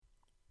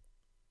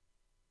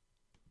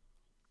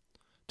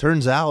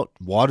Turns out,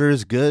 water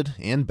is good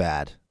and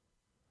bad.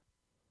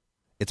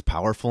 It's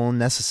powerful and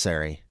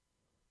necessary.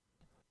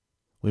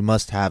 We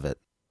must have it.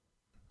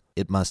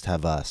 It must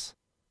have us.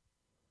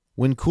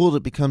 When cooled,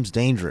 it becomes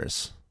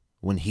dangerous.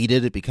 When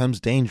heated, it becomes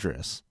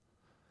dangerous.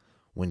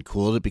 When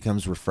cooled, it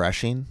becomes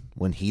refreshing.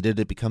 When heated,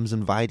 it becomes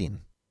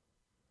inviting.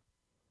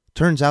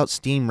 Turns out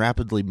steam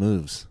rapidly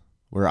moves,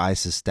 where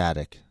ice is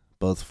static,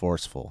 both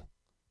forceful.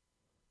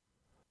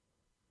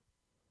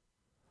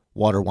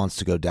 Water wants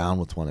to go down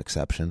with one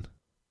exception.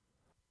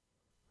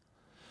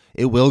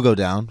 It will go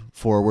down,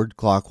 forward,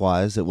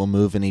 clockwise. It will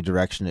move any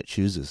direction it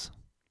chooses.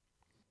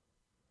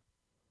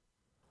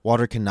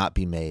 Water cannot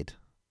be made.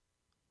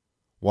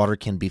 Water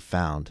can be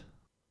found.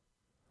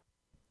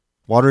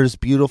 Water is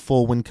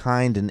beautiful when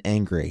kind and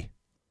angry.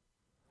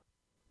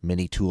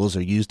 Many tools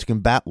are used to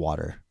combat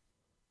water.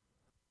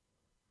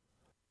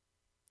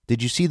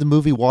 Did you see the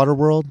movie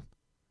Waterworld?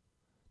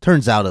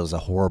 Turns out it was a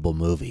horrible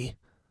movie.